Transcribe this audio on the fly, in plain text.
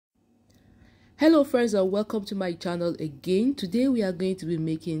Hello friends, and welcome to my channel again. Today we are going to be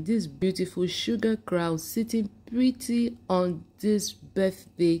making this beautiful sugar crown sitting pretty on this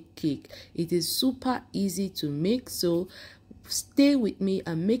birthday cake. It is super easy to make, so stay with me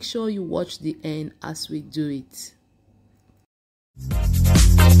and make sure you watch the end as we do it.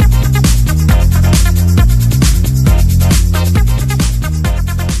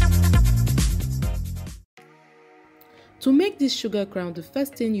 To make this sugar crown, the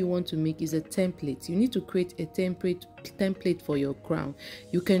first thing you want to make is a template. You need to create a template for your crown.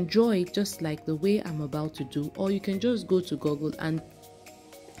 You can draw it just like the way I'm about to do, or you can just go to Google and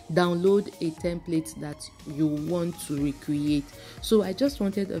download a template that you want to recreate. So I just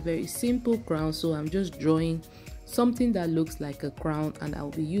wanted a very simple crown, so I'm just drawing something that looks like a crown, and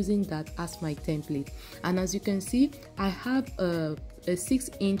I'll be using that as my template. And as you can see, I have a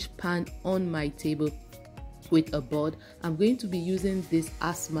 6-inch pan on my table with a board. I'm going to be using this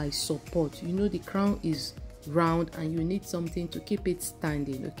as my support. You know, the crown is round and you need something to keep it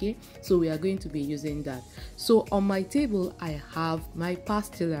standing, okay? So we are going to be using that. So on my table I have my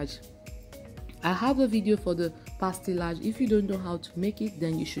pastelage. I have a video for the pastelage. If you don't know how to make it,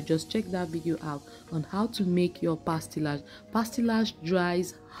 then you should just check that video out on how to make your pastelage. Pastelage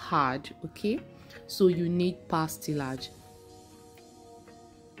dries hard, okay? So you need pastelage.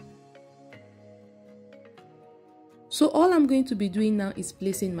 So all I'm going to be doing now is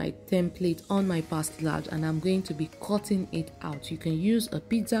placing my template on my pastelage, and I'm going to be cutting it out. You can use a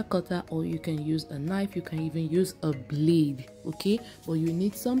pizza cutter, or you can use a knife, you can even use a blade, okay? But you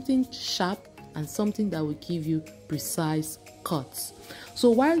need something sharp and something that will give you precise cuts. So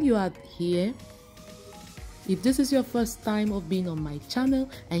while you are here, if this is your first time of being on my channel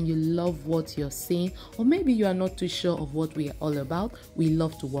and you love what you're seeing, or maybe you are not too sure of what we are all about, we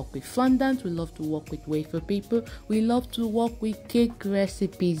love to work with fondant, we love to work with wafer paper, we love to work with cake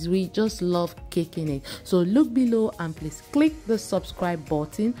recipes, we just love caking it. So look below and please click the subscribe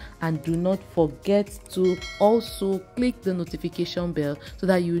button, and do not forget to also click the notification bell so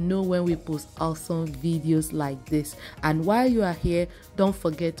that you know when we post awesome videos like this. And while you are here, don't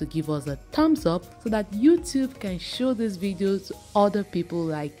forget to give us a thumbs up so that YouTube can show this video to other people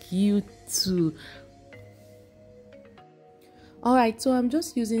like you too. Alright, so I'm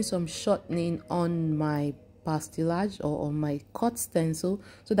just using some shortening on my pastelage or on my cut stencil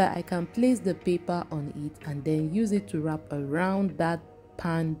so that I can place the paper on it and then use it to wrap around that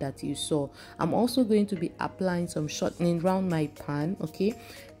pan that you saw. I'm also going to be applying some shortening around my pan, okay?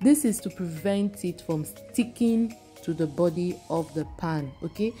 This is to prevent it from sticking to the body of the pan,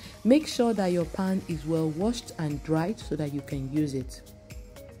 okay? Make sure that your pan is well washed and dried so that you can use it.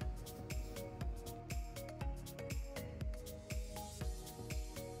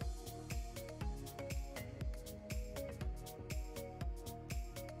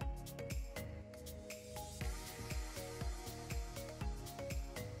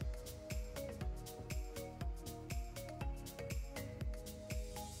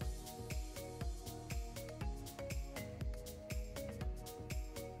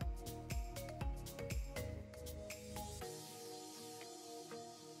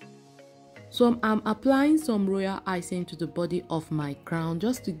 So I'm applying some royal icing to the body of my crown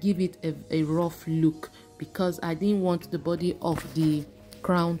just to give it a rough look, because I didn't want the body of the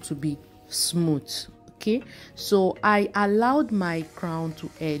crown to be smooth, okay? So I allowed my crown to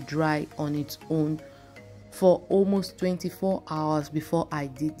air dry on its own for almost 24 hours before I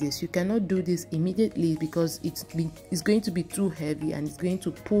did this. You cannot do this immediately because it's going to be too heavy and it's going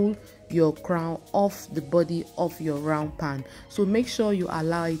to pull your crown off the body of your round pan. So make sure you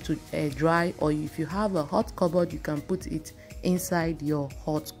allow it to air dry, or if you have a hot cupboard, you can put it inside your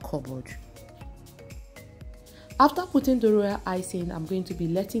hot cupboard. After putting the royal icing, I'm going to be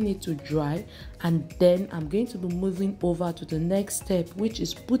letting it to dry, and then I'm going to be moving over to the next step, which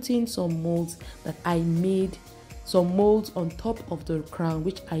is putting some molds that I made, some molds on top of the crown,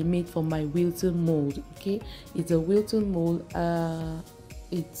 which I made from my Wilton mold, okay? It's a Wilton mold. I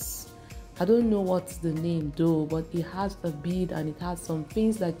don't know what's the name though, but it has a bead and it has some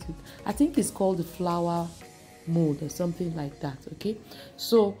things that I think it's called the flower mold or something like that, okay?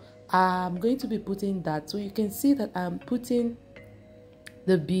 So I'm going to be putting that, so you can see that I'm putting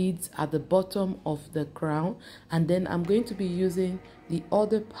the beads at the bottom of the crown, and then I'm going to be using the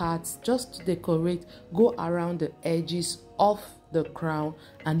other parts just to decorate, go around the edges of the crown,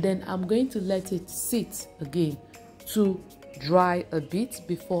 and then I'm going to let it sit again to dry a bit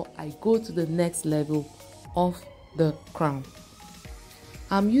before I go to the next level of the crown.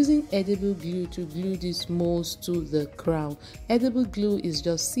 I'm using edible glue to glue these molds to the crown. Edible glue is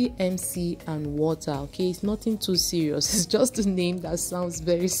just CMC and water, okay? It's nothing too serious. It's just a name that sounds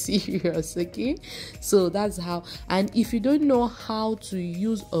very serious, okay? So that's how. And if you don't know how to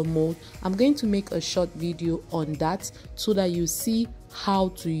use a mold, I'm going to make a short video on that so that you see how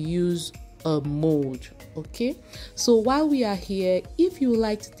to use a mold, okay? So while we are here, if you would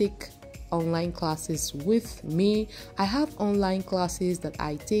like to take online classes with me, I have online classes that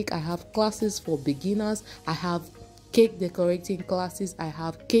I take. I have classes for beginners, I have cake decorating classes, I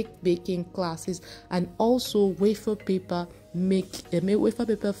have cake baking classes, and also wafer paper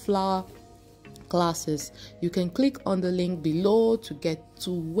flower classes. You can click on the link below to get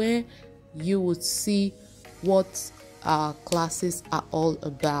to where you would see what our classes are all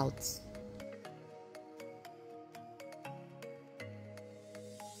about.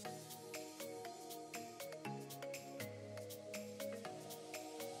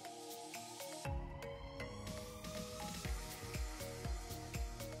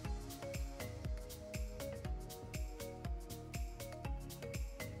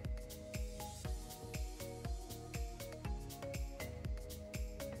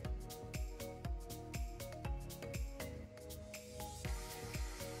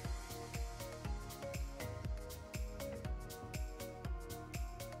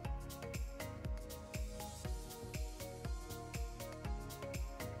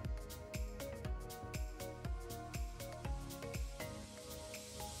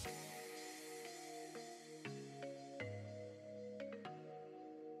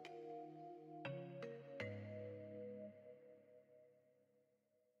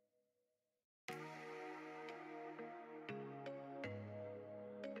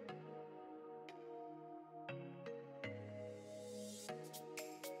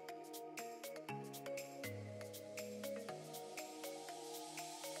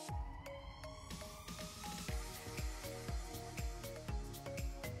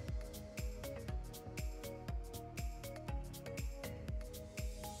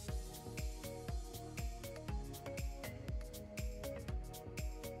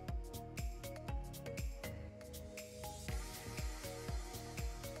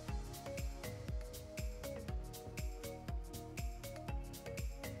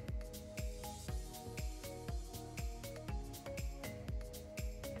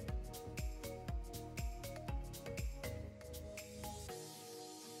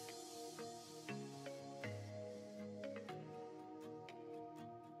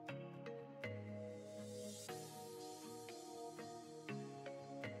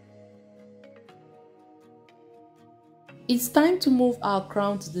 It's time to move our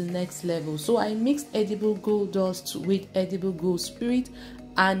crown to the next level. So I mixed edible gold dust with edible gold spirit,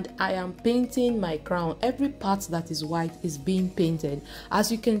 and I am painting my crown. Every part that is white is being painted. As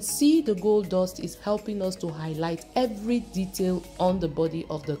you can see, the gold dust is helping us to highlight every detail on the body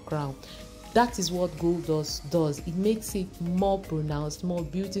of the crown. That is what gold dust does. It makes it more pronounced, more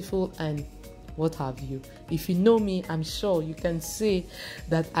beautiful, and what have you. If you know me, I'm sure you can say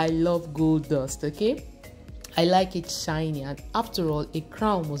that I love gold dust, okay? I like it shiny, and after all, a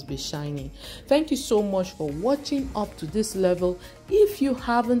crown must be shiny. Thank you so much for watching up to this level. If you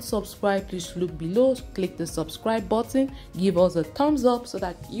haven't subscribed, please look below, click the subscribe button, give us a thumbs up so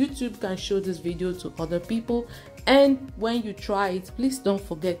that YouTube can show this video to other people. And when you try it, please don't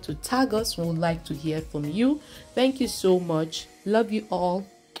forget to tag us. We would like to hear from you. Thank you so much. Love you all.